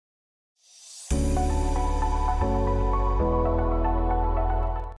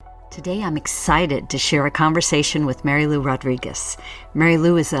Today, I'm excited to share a conversation with Mary Lou Rodriguez. Mary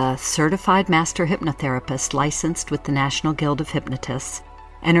Lou is a certified master hypnotherapist licensed with the National Guild of Hypnotists,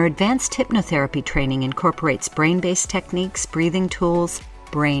 and her advanced hypnotherapy training incorporates brain-based techniques, breathing tools,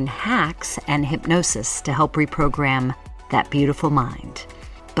 brain hacks, and hypnosis to help reprogram that beautiful mind.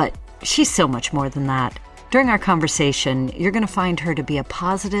 But she's so much more than that. During our conversation, you're going to find her to be a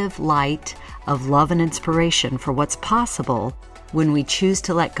positive light of love and inspiration for what's possible when we choose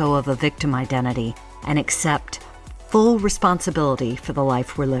to let go of a victim identity and accept full responsibility for the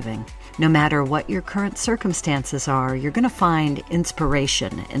life we're living. No matter what your current circumstances are, you're going to find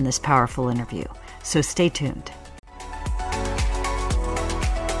inspiration in this powerful interview. So stay tuned.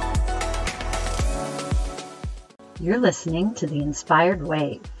 You're listening to The Inspired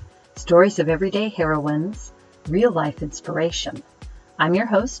Wave, stories of everyday heroines, real-life inspiration. I'm your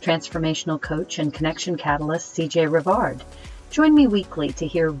host, transformational coach and connection catalyst, CJ Rivard. Join me weekly to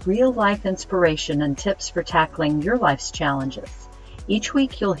hear real-life inspiration and tips for tackling your life's challenges. Each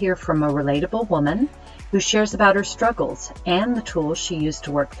week, you'll hear from a relatable woman who shares about her struggles and the tools she used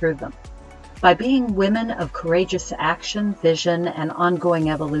to work through them. By being women of courageous action, vision, and ongoing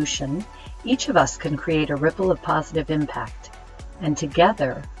evolution, each of us can create a ripple of positive impact. And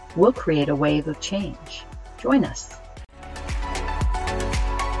together, we'll create a wave of change. Join us.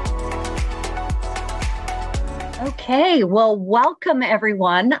 Okay, well, welcome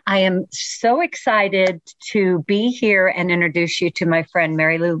everyone. I am so excited to be here and introduce you to my friend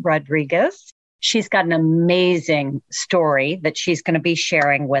Mary Lou Rodriguez. She's got an amazing story that she's going to be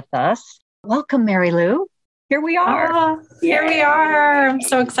sharing with us. Welcome, Mary Lou. Here we are. Here we are. I'm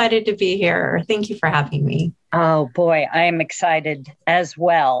so excited to be here. Thank you for having me. Oh boy, I am excited as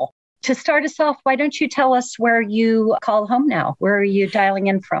well. To start us off, why don't you tell us where you call home now? Where are you dialing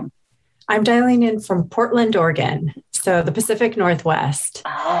in from? I'm dialing in from Portland, Oregon, so the Pacific Northwest.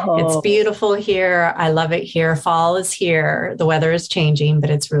 Oh. It's beautiful here. I love it here. Fall is here. The weather is changing, but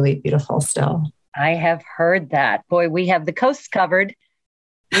it's really beautiful still. I have heard that. Boy, we have the coast covered.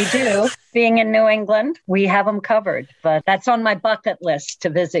 We do. Being in New England, we have them covered. But that's on my bucket list to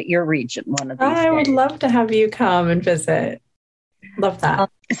visit your region one of these days. I would love to have you come and visit. Love that.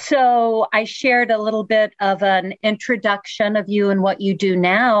 So I shared a little bit of an introduction of you and what you do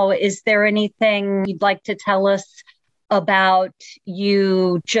now. Is there anything you'd like to tell us about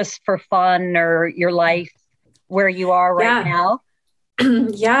you just for fun or your life where you are right now?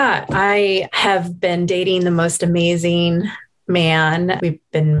 Yeah, I have been dating the most amazing man. We've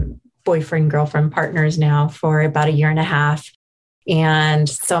been boyfriend, girlfriend partners now for about a year and a half. And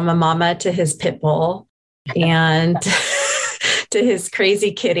so I'm a mama to his pit bull and to his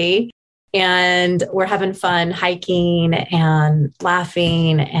crazy kitty. And we're having fun hiking and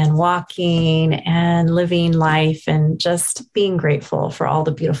laughing and walking and living life and just being grateful for all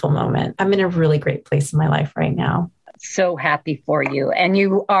the beautiful moments. I'm in a really great place in my life right now. So happy for you. And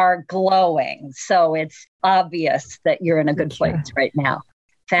you are glowing. So it's obvious that you're in a good place right now.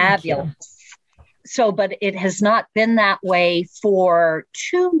 Fabulous. So, but it has not been that way for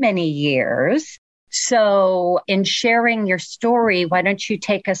too many years. So in sharing your story, why don't you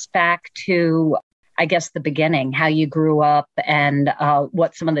take us back to, I guess, the beginning, how you grew up and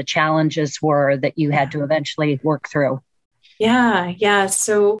what some of the challenges were that you had to eventually work through? Yeah.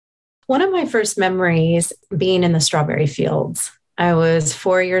 So one of my first memories being in the strawberry fields, I was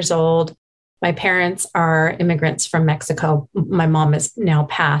 4 years old. My parents are immigrants from Mexico. My mom is now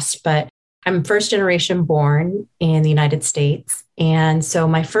passed, but I'm first generation born in the United States. And so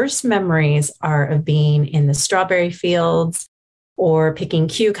my first memories are of being in the strawberry fields or picking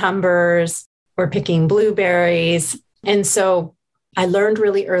cucumbers or picking blueberries. And so I learned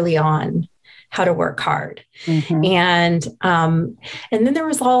really early on how to work hard. Mm-hmm. And then there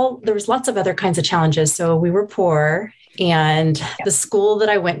was lots of other kinds of challenges. So we were poor, and the school that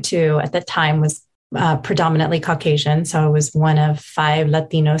I went to at the time was predominantly Caucasian. So I was one of 5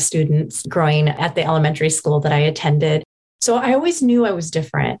 Latino students growing at the elementary school that I attended. So I always knew I was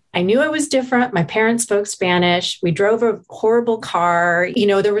different. I knew I was different. My parents spoke Spanish. We drove a horrible car.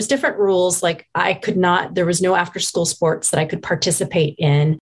 There was different rules. Like there was no after school sports that I could participate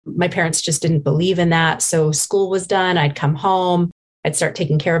in. My parents just didn't believe in that. So school was done. I'd come home. I'd start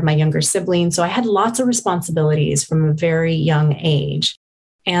taking care of my younger siblings. So I had lots of responsibilities from a very young age.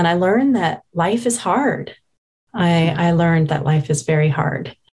 And I learned that life is hard. I learned that life is very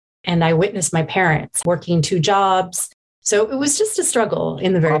hard. And I witnessed my parents working 2 jobs. So it was just a struggle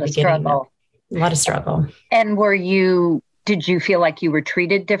in the very beginning. A lot of struggle. And did you feel like you were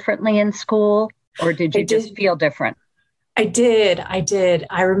treated differently in school, or did you just feel different? I did.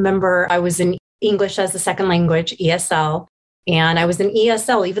 I remember I was in English as a second language, ESL. And I was in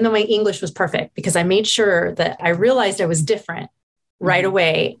ESL, even though my English was perfect, because I made sure that I realized I was different right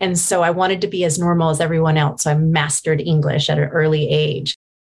away. And so I wanted to be as normal as everyone else. So I mastered English at an early age.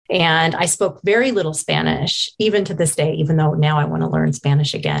 And I spoke very little Spanish, even to this day, even though now I want to learn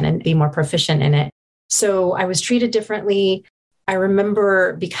Spanish again and be more proficient in it. So I was treated differently. I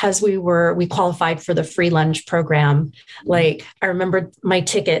remember because we qualified for the free lunch program. Like I remember my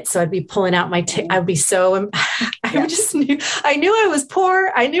ticket. So I'd be pulling out my ticket. I'd be so, I knew I was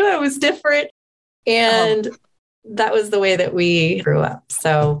poor. I knew I was different. And that was the way that we grew up.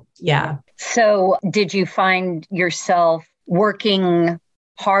 So, yeah. So did you find yourself working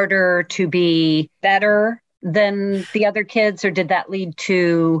harder to be better than the other kids, or did that lead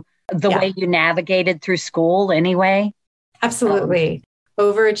to the way you navigated through school anyway? Absolutely.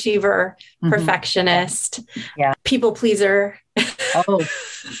 Overachiever, perfectionist, people pleaser. Oh,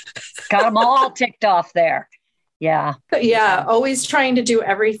 got them all ticked off there. Yeah. Yeah. Always trying to do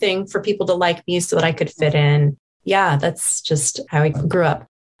everything for people to like me so that I could fit in. Yeah. That's just how I grew up.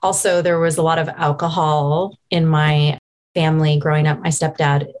 Also, there was a lot of alcohol in my family growing up. My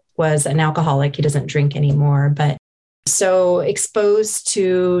stepdad was an alcoholic. He doesn't drink anymore, but so exposed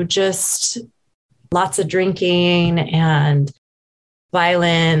to just lots of drinking and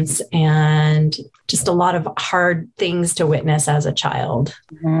violence and just a lot of hard things to witness as a child.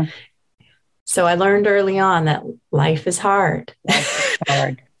 So I learned early on that life is hard. Life is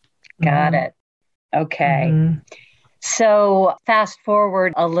hard. Got it. Okay. So fast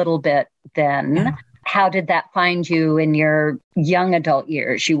forward a little bit then. How did that find you in your young adult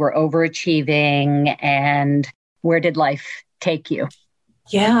years? You were overachieving, and where did life take you?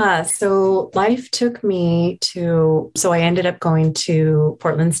 Yeah. So life took me so I ended up going to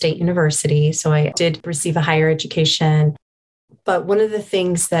Portland State University. So I did receive a higher education. But one of the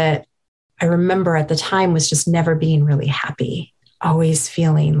things that I remember at the time was just never being really happy, always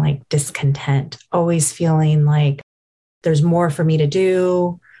feeling like discontent, always feeling like there's more for me to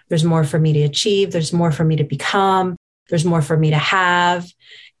do. There's more for me to achieve. There's more for me to become. There's more for me to have.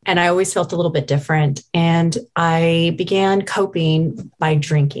 And I always felt a little bit different. And I began coping by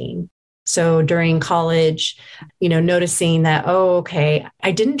drinking. So during college, noticing that,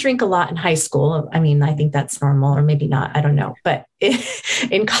 I didn't drink a lot in high school. I mean, I think that's normal, or maybe not. I don't know. But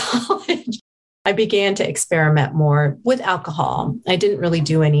in college, I began to experiment more with alcohol. I didn't really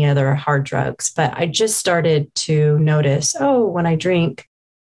do any other hard drugs, but I just started to notice, when I drink,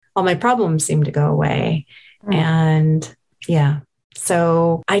 all my problems seem to go away. And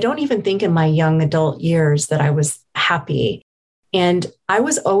so I don't even think in my young adult years that I was happy. And I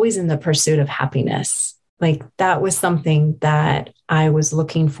was always in the pursuit of happiness. Like that was something that I was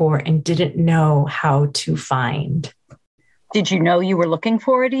looking for and didn't know how to find. Did you know you were looking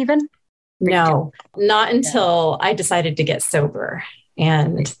for it even? No, not until I decided to get sober.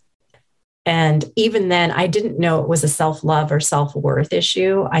 And even then, I didn't know it was a self-love or self-worth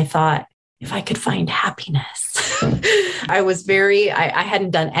issue. I thought if I could find happiness, I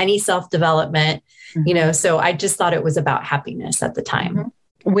hadn't done any self-development, so I just thought it was about happiness at the time.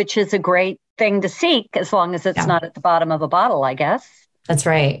 Which is a great thing to seek as long as it's not at the bottom of a bottle, I guess. That's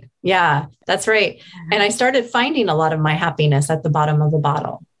right. Yeah, that's right. And I started finding a lot of my happiness at the bottom of the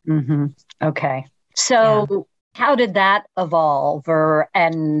bottle. Okay. So how did that evolve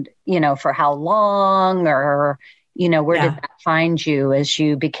and for how long or, where did that find you as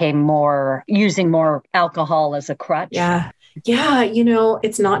you became using more alcohol as a crutch? Yeah.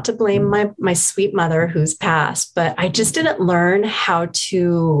 It's not to blame my sweet mother who's passed, but I just didn't learn how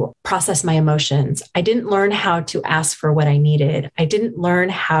to process my emotions. I didn't learn how to ask for what I needed. I didn't learn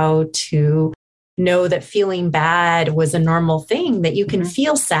how to know that feeling bad was a normal thing, that you can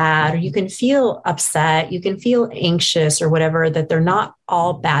feel sad or you can feel upset, you can feel anxious or whatever, that they're not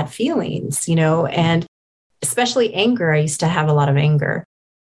all bad feelings, and especially anger. I used to have a lot of anger.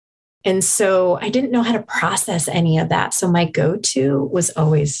 And so I didn't know how to process any of that. So my go-to was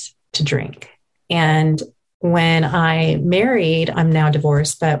always to drink. And when I married, I'm now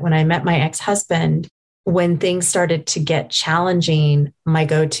divorced, but when I met my ex-husband, when things started to get challenging, my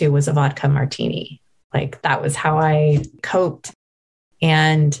go-to was a vodka martini. Like that was how I coped.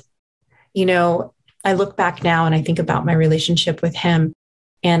 And, I look back now and I think about my relationship with him.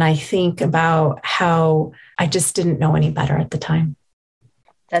 And I think about how I just didn't know any better at the time.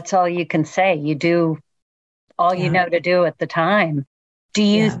 That's all you can say. You do all you know to do at the time. Do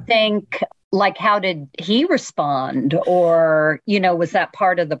you think, how did he respond? Or, was that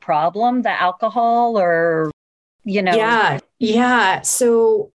part of the problem, the alcohol or, Yeah.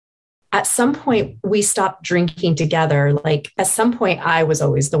 So at some point we stopped drinking together. Like at some point I was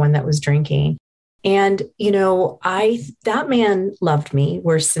always the one that was drinking. And, that man loved me.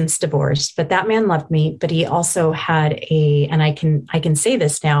 We're since divorced, but that man loved me, but he also had and I can say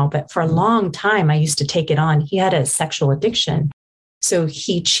this now, but for a long time, I used to take it on. He had a sexual addiction. So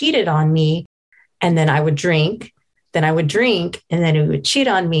he cheated on me, and then I would drink, and then he would cheat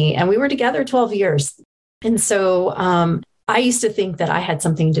on me. And we were together 12 years. And so, I used to think that I had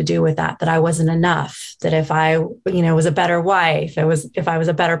something to do with that I wasn't enough, that if I, was a better wife, if I was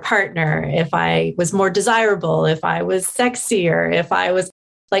a better partner, if I was more desirable, if I was sexier, if I was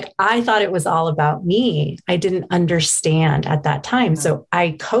like, I thought it was all about me. I didn't understand at that time. So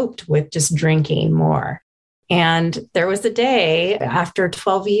I coped with just drinking more. And there was a day after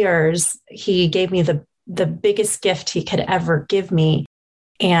 12 years, he gave me the biggest gift he could ever give me.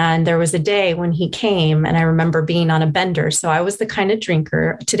 And there was a day when he came, and I remember being on a bender. So I was the kind of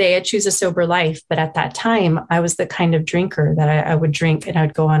drinker. Today I choose a sober life. But at that time, I was the kind of drinker that I would drink and I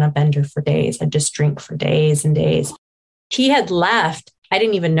would go on a bender for days. I'd just drink for days and days. He had left. I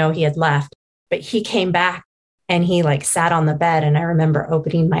didn't even know he had left, but he came back and he sat on the bed. And I remember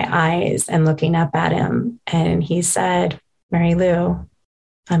opening my eyes and looking up at him. And he said, "Mary Lou,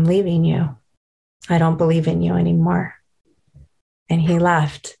 I'm leaving you. I don't believe in you anymore." And he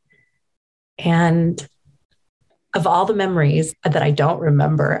left. And of all the memories that I don't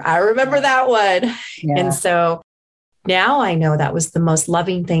remember, I remember that one. Yeah. And so now I know that was the most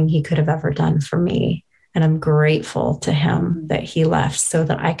loving thing he could have ever done for me. And I'm grateful to him that he left so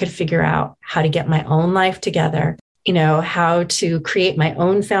that I could figure out how to get my own life together, how to create my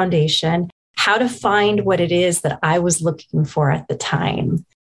own foundation, how to find what it is that I was looking for at the time.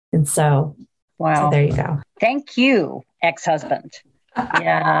 And so, wow. So there you go. Thank you, ex-husband.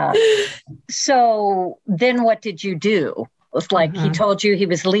 Yeah. So then what did you do? It was like he told you he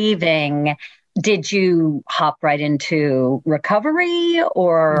was leaving. Did you hop right into recovery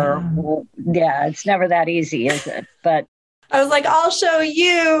or it's never that easy, is it? But I was like, "I'll show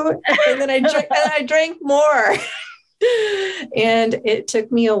you." And then I drank more. And it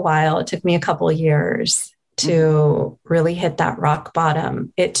took me a while. It took me a couple of years to really hit that rock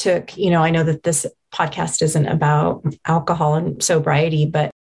bottom. It took, I know that this podcast isn't about alcohol and sobriety,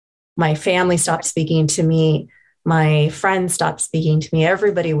 but my family stopped speaking to me. My friends stopped speaking to me.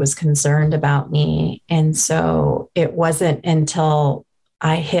 Everybody was concerned about me. And so it wasn't until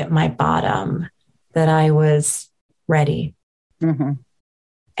I hit my bottom that I was ready. Mm-hmm.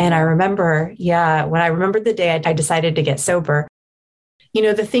 And I remember, when I remembered the day I decided to get sober,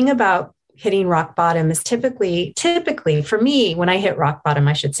 the thing about hitting rock bottom is typically for me, when I hit rock bottom,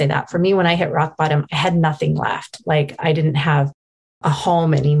 I should say that for me, when I hit rock bottom, I had nothing left. Like I didn't have a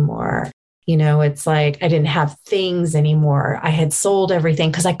home anymore. It's like I didn't have things anymore. I had sold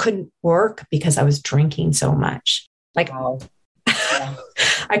everything because I couldn't work because I was drinking so much. Wow. Yeah.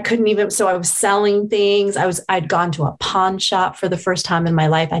 I couldn't even, so I was selling things. I'd gone to a pawn shop for the first time in my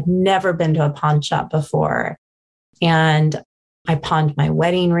life. I'd never been to a pawn shop before. And I pawned my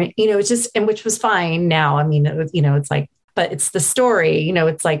wedding ring, it's just, and which was fine now. I mean, it was, it's like, but it's the story,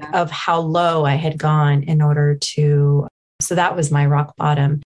 it's like of how low I had gone in order to, so that was my rock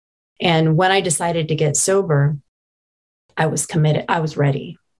bottom. And when I decided to get sober, I was committed. I was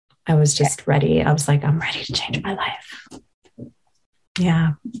ready. I was just ready. I was like, I'm ready to change my life.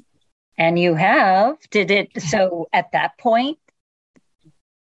 Yeah. And you have, so at that point,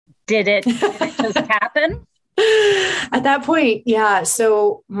 did it just happen? At that point, yeah.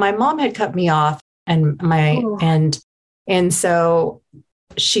 So my mom had cut me off and so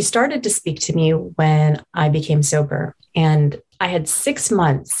she started to speak to me when I became sober. And I had 6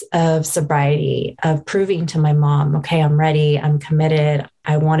 months of sobriety, of proving to my mom, okay, I'm ready. I'm committed.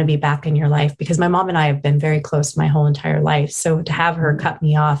 I want to be back in your life, because my mom and I have been very close my whole entire life. So to have her cut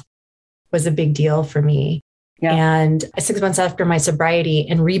me off was a big deal for me. Yeah. And 6 months after my sobriety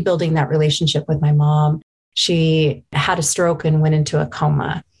and rebuilding that relationship with my mom, she had a stroke and went into a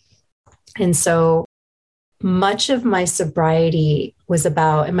coma. And so much of my sobriety was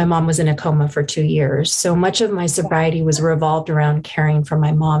about, and my mom was in a coma for 2 years. So much of my sobriety was revolved around caring for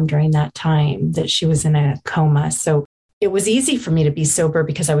my mom during that time that she was in a coma. So it was easy for me to be sober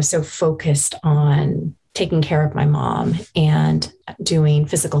because I was so focused on taking care of my mom and doing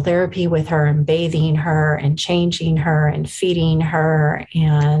physical therapy with her and bathing her and changing her and feeding her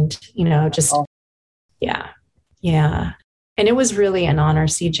and, just, yeah. And it was really an honor,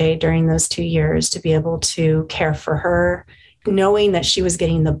 CJ, during those 2 years to be able to care for her, knowing that she was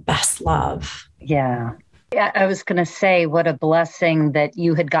getting the best love. Yeah. I was going to say, what a blessing that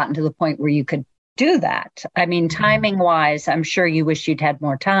you had gotten to the point where you could do that. I mean, timing wise, I'm sure you wish you'd had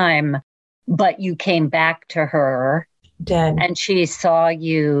more time, but you came back to her. Did. And she saw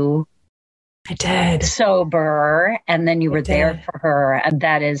you I did. sober, and then you were there for her. And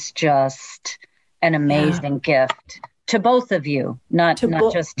that is just an amazing gift to both of you, not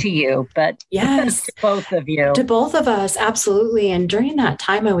just to you, but yes, to both of you. To both of us, absolutely. And during that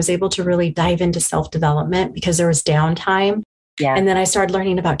time, I was able to really dive into self-development because there was downtime. Yeah. And then I started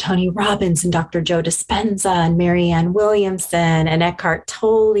learning about Tony Robbins and Dr. Joe Dispenza and Marianne Williamson and Eckhart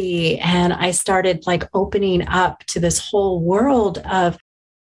Tolle. And I started like opening up to this whole world of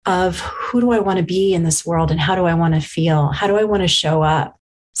who do I want to be in this world and how do I want to feel? How do I want to show up?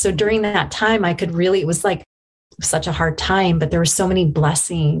 So during that time, I could really, it was like such a hard time, but there were so many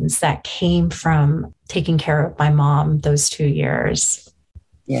blessings that came from taking care of my mom those 2 years.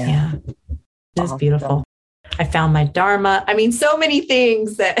 Yeah. It was beautiful. I found my Dharma. I mean, so many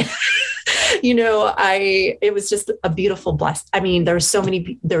things that, it was just a beautiful blessing. I mean, there were so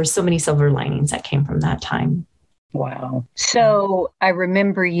many silver linings that came from that time. Wow. So I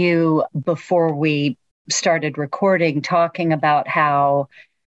remember you before we started recording talking about how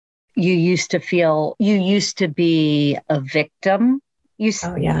you used to be a victim.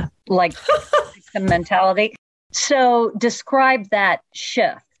 Like victim mentality. So describe that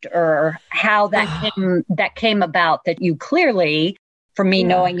shift or how that came about, that you clearly, for me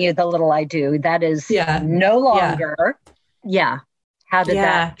knowing you the little I do, that is no longer. Yeah. How did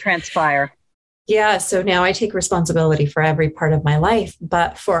that transpire? Yeah. So now I take responsibility for every part of my life.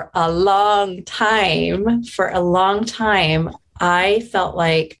 But for a long time, I felt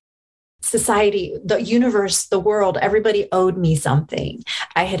like society, the universe, the world, everybody owed me something.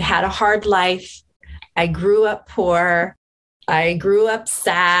 I had a hard life. I grew up poor. I grew up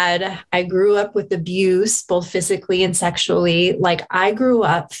sad. I grew up with abuse, both physically and sexually. Like I grew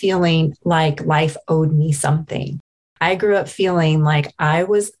up feeling like life owed me something. I grew up feeling like I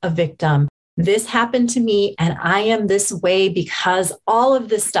was a victim. This happened to me and I am this way because all of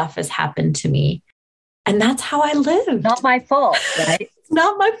this stuff has happened to me. And that's how I lived. Not my fault, right? It's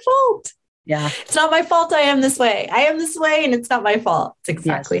not my fault. Yeah. It's not my fault. I am this way. I am this way and it's not my fault. It's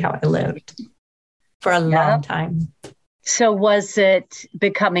exactly how I lived for a long time. So was it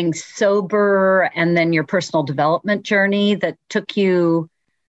becoming sober and then your personal development journey that took you,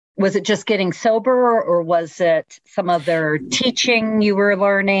 was it just getting sober or was it some other teaching you were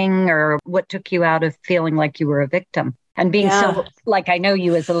learning, or what took you out of feeling like you were a victim and being so, like, I know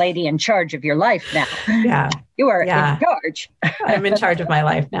you as a lady in charge of your life now. Yeah. You are in charge. I'm in charge of my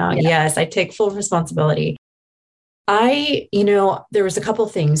life now. Yeah. Yes. I take full responsibility. There was a couple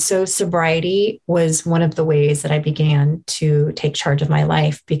of things. So sobriety was one of the ways that I began to take charge of my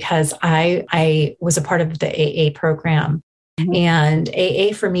life because I was a part of the AA program. Mm-hmm. And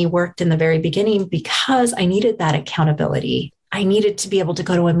AA for me worked in the very beginning because I needed that accountability. I needed to be able to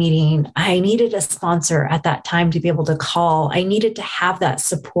go to a meeting. I needed a sponsor at that time to be able to call. I needed to have that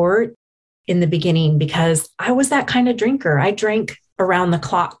support in the beginning because I was that kind of drinker. I drank around the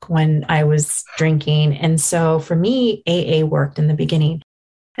clock when I was drinking. And so for me, AA worked in the beginning.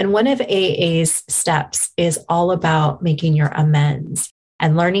 And one of AA's steps is all about making your amends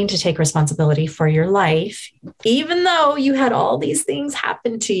and learning to take responsibility for your life. Even though you had all these things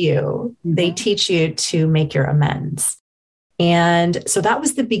happen to you, they teach you to make your amends. And so that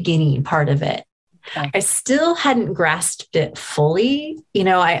was the beginning part of it. Okay. I still hadn't grasped it fully.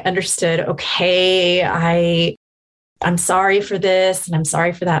 I understood, okay, I'm sorry for this and I'm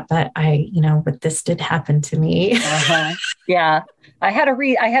sorry for that, but but this did happen to me. Yeah. I had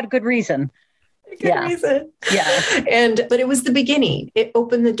a good reason. Reason. Yeah. But it was the beginning. It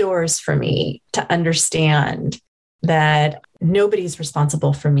opened the doors for me to understand that nobody's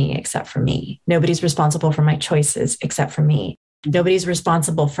responsible for me except for me. Nobody's responsible for my choices except for me. Nobody's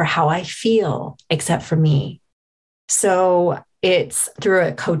responsible for how I feel except for me. So it's through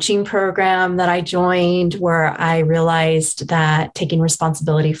a coaching program that I joined where I realized that taking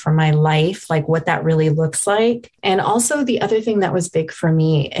responsibility for my life, like what that really looks like. And also the other thing that was big for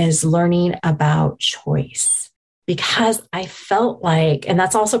me is learning about choice, because I felt like, and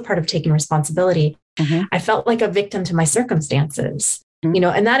that's also part of taking responsibility. Mm-hmm. I felt like a victim to my circumstances,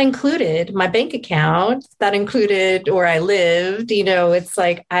 and that included my bank account, that included where I lived. It's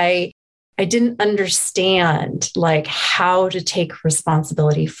like I didn't understand like how to take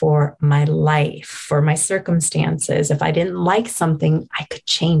responsibility for my life, for my circumstances. If I didn't like something, I could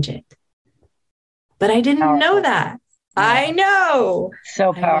change it. But I didn't know that. Yeah. I know.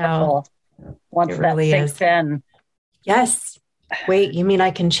 So powerful. Once that really sinks in. Yes. Wait, you mean I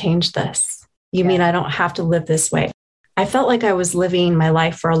can change this? You mean I don't have to live this way? I felt like I was living my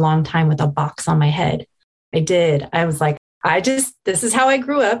life for a long time with a box on my head. I did. I was like, This is how I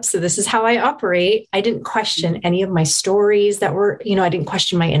grew up. So this is how I operate. I didn't question any of my stories that were, I didn't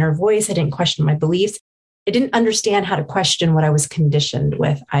question my inner voice. I didn't question my beliefs. I didn't understand how to question what I was conditioned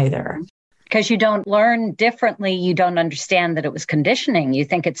with either. Because you don't learn differently. You don't understand that it was conditioning. You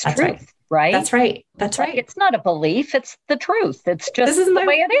think it's truth, right? That's right. That's right. It's not a belief. It's the truth. It's just the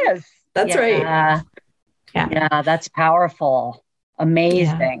way it is. That's right. Yeah, that's powerful.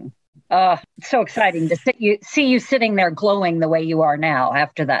 Amazing. It's so exciting to see you sitting there glowing the way you are now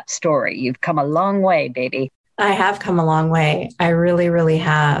after that story. You've come a long way, baby. I have come a long way. I really, really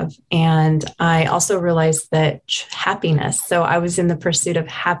have. And I also realized that happiness. So I was in the pursuit of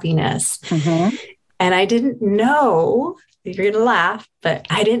happiness. Mm-hmm. And I didn't know, you're going to laugh, but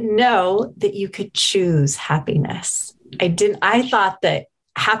I didn't know that you could choose happiness. I thought that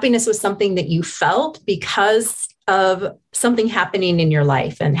happiness was something that you felt because of something happening in your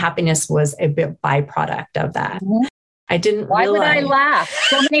life. And happiness was a byproduct of that. Mm-hmm. I didn't Why realize. would I laugh?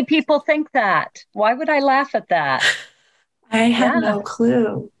 So many people think that. Why would I laugh at that? I had no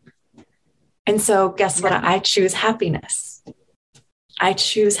clue. And so guess what? I choose happiness. I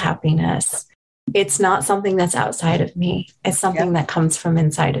choose happiness. It's not something that's outside of me. It's something that comes from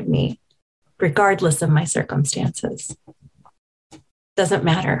inside of me, regardless of my circumstances. Doesn't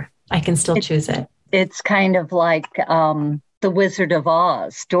matter. I can still choose it. It's kind of like the Wizard of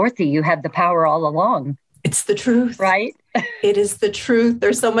Oz. Dorothy, you had the power all along. It's the truth. Right? It is the truth.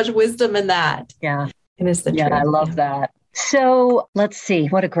 There's so much wisdom in that. Yeah. It is the truth. Yeah, I love that. So let's see.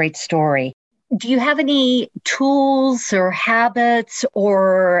 What a great story. Do you have any tools or habits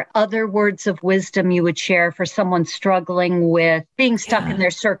or other words of wisdom you would share for someone struggling with being stuck in their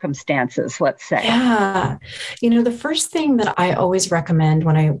circumstances, let's say? Yeah. The first thing that I always recommend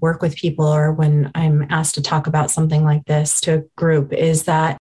when I work with people or when I'm asked to talk about something like this to a group is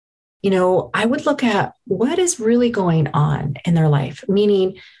that I would look at what is really going on in their life,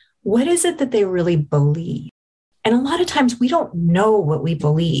 meaning what is it that they really believe? And a lot of times we don't know what we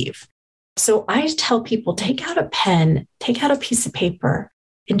believe. So I tell people, take out a pen, take out a piece of paper,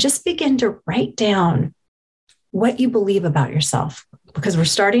 and just begin to write down what you believe about yourself. Because we're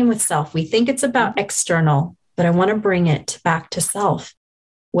starting with self. We think it's about external, but I want to bring it back to self.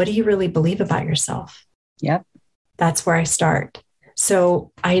 What do you really believe about yourself? Yep. That's where I start.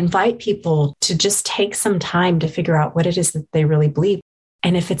 So I invite people to just take some time to figure out what it is that they really believe.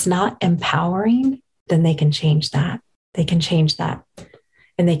 And if it's not empowering, then they can change that. They can change that.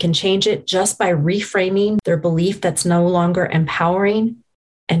 And they can change it just by reframing their belief that's no longer empowering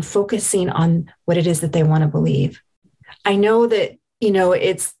and focusing on what it is that they want to believe. I know that,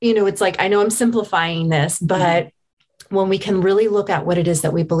 it's like, I know I'm simplifying this, but when we can really look at what it is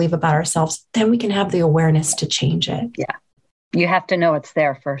that we believe about ourselves, then we can have the awareness to change it. Yeah. You have to know it's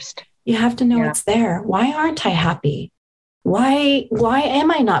there first. You have to know it's there. Why aren't I happy? Why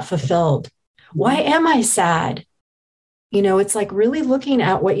am I not fulfilled? Why am I sad? It's like really looking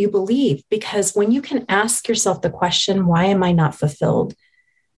at what you believe, because when you can ask yourself the question, why am I not fulfilled?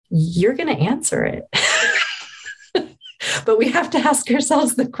 You're going to answer it. But we have to ask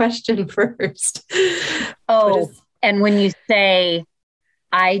ourselves the question first. And when you say,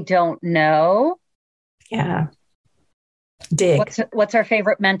 I don't know. Yeah. Dig. What's our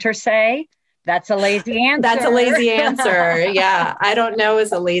favorite mentor say? That's a lazy answer. That's a lazy answer. Yeah. I don't know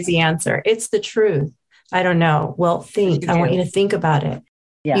is a lazy answer. It's the truth. I don't know. Well, think. I want you to think about it.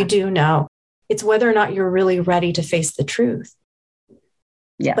 Yeah. You do know. It's whether or not you're really ready to face the truth.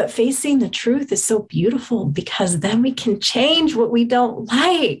 Yeah. But facing the truth is so beautiful because then we can change what we don't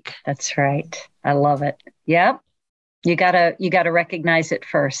like. That's right. I love it. Yep. You gotta recognize it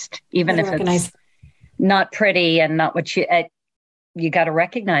first, even if it's not pretty and not what you got to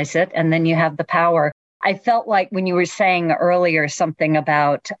recognize it. And then you have the power. I felt like when you were saying earlier something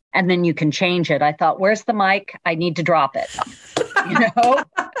about, and then you can change it. I thought, where's the mic? I need to drop it.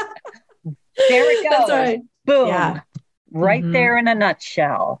 There it goes. Right. Boom. Yeah. Right there in a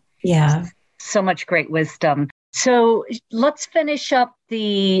nutshell. Yeah. So much great wisdom. So let's finish up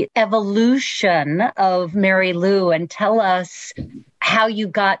the evolution of Mary Lou and tell us how you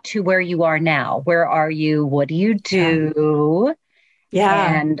got to where you are now. Where are you? What do you do?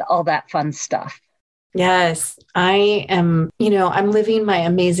 Yeah. And all that fun stuff. Yes, I am, I'm living my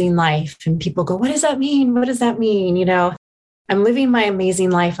amazing life. And people go, what does that mean? What does that mean? I'm living my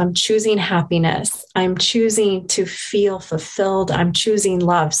amazing life. I'm choosing happiness. I'm choosing to feel fulfilled. I'm choosing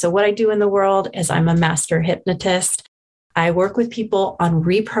love. So what I do in the world is I'm a master hypnotist. I work with people on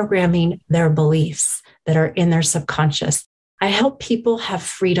reprogramming their beliefs that are in their subconscious. I help people have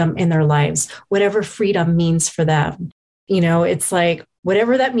freedom in their lives, whatever freedom means for them. It's like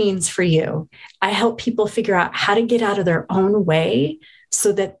whatever that means for you. I help people figure out how to get out of their own way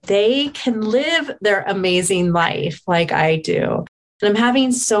so that they can live their amazing life like I do. And I'm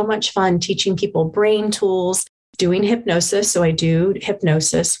having so much fun teaching people brain tools, doing hypnosis. So I do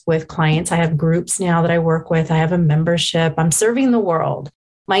hypnosis with clients. I have groups now that I work with. I have a membership. I'm serving the world.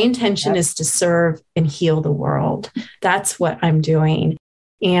 My intention is to serve and heal the world. That's what I'm doing.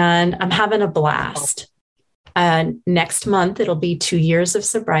 And I'm having a blast. Next month, it'll be 2 years of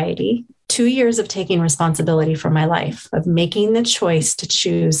sobriety, 2 years of taking responsibility for my life, of making the choice to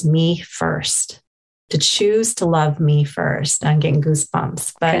choose me first, to choose to love me first. I'm getting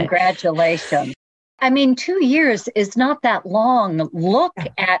goosebumps. But congratulations. I mean, 2 years is not that long. Look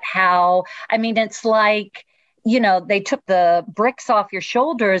at how, I mean, it's like, you know, they took the bricks off your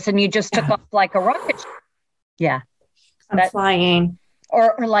shoulders and you just took off like a rocket. Yeah. I'm flying.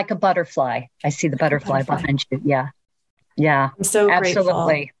 Or like a butterfly. I see the butterfly behind you. Yeah. Yeah. I'm so grateful.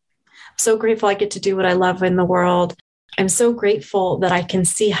 Absolutely. I'm so grateful I get to do what I love in the world. I'm so grateful that I can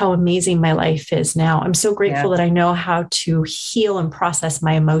see how amazing my life is now. I'm so grateful that I know how to heal and process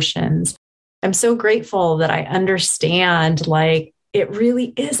my emotions. I'm so grateful that I understand, like, it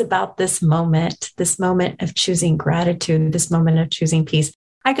really is about this moment of choosing gratitude, this moment of choosing peace.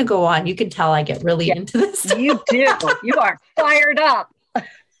 I could go on. You can tell I get really into this. You do. You are fired up.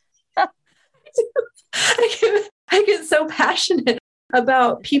 I get so passionate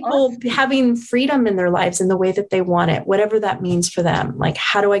about people having freedom in their lives in the way that they want it, whatever that means for them. Like,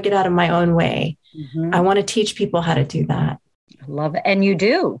 how do I get out of my own way? Mm-hmm. I want to teach people how to do that. I love it. And you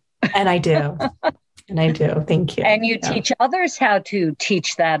do. And I do. And I do. Thank you. And you teach others how to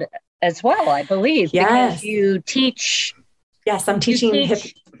teach that as well, I believe. Yes. Because you teach. Yes, I'm teaching.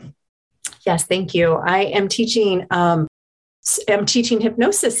 Yes, thank you. I am teaching. I'm teaching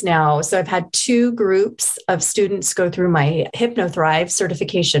hypnosis now. So I've had 2 groups of students go through my HypnoThrive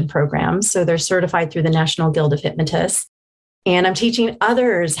certification program. So they're certified through the National Guild of Hypnotists. And I'm teaching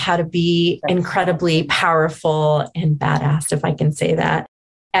others how to be incredibly powerful and badass, if I can say that,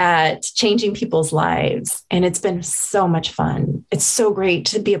 at changing people's lives. And it's been so much fun. It's so great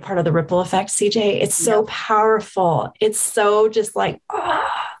to be a part of the ripple effect, CJ. It's so powerful. It's so just like,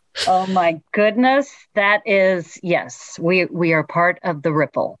 oh my goodness. That is, yes, we are part of the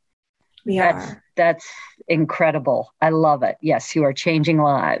ripple. That's incredible. I love it. Yes, you are changing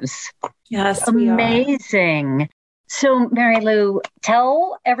lives. Yes, amazing. So, Mary Lou,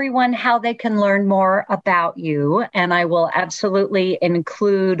 tell everyone how they can learn more about you, and I will absolutely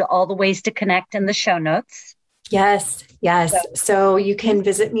include all the ways to connect in the show notes. Yes. So you can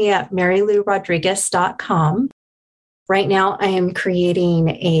visit me at marylourodriguez.com. Right now, I am creating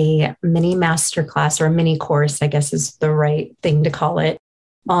a mini masterclass, or a mini course, I guess is the right thing to call it,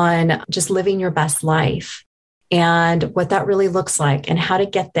 on just living your best life and what that really looks like and how to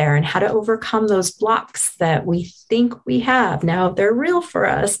get there and how to overcome those blocks that we think we have. Now, they're real for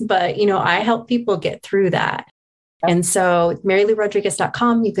us, but, you know, I help people get through that. And so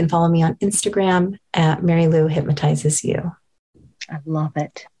marylourodriguez.com, you can follow me on Instagram at Mary Lou Hypnotizes You. I love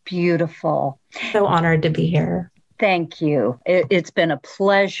it. Beautiful. So honored to be here. Thank you. It's been a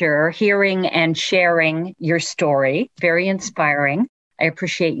pleasure hearing and sharing your story. Very inspiring. I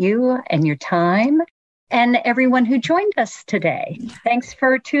appreciate you and your time and everyone who joined us today. Thanks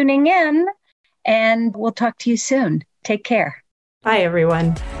for tuning in, and we'll talk to you soon. Take care. Bye,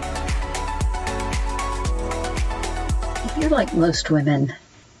 everyone. If you're like most women,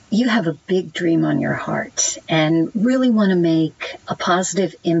 you have a big dream on your heart and really want to make a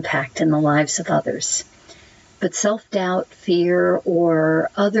positive impact in the lives of others. But self-doubt, fear,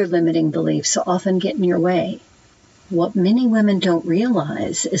 or other limiting beliefs often get in your way. What many women don't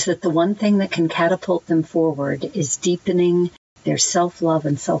realize is that the one thing that can catapult them forward is deepening their self-love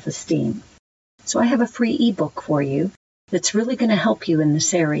and self-esteem. So I have a free ebook for you that's really going to help you in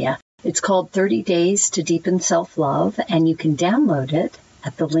this area. It's called 30 Days to Deepen Self-Love, and you can download it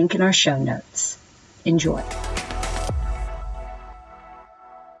at the link in our show notes. Enjoy.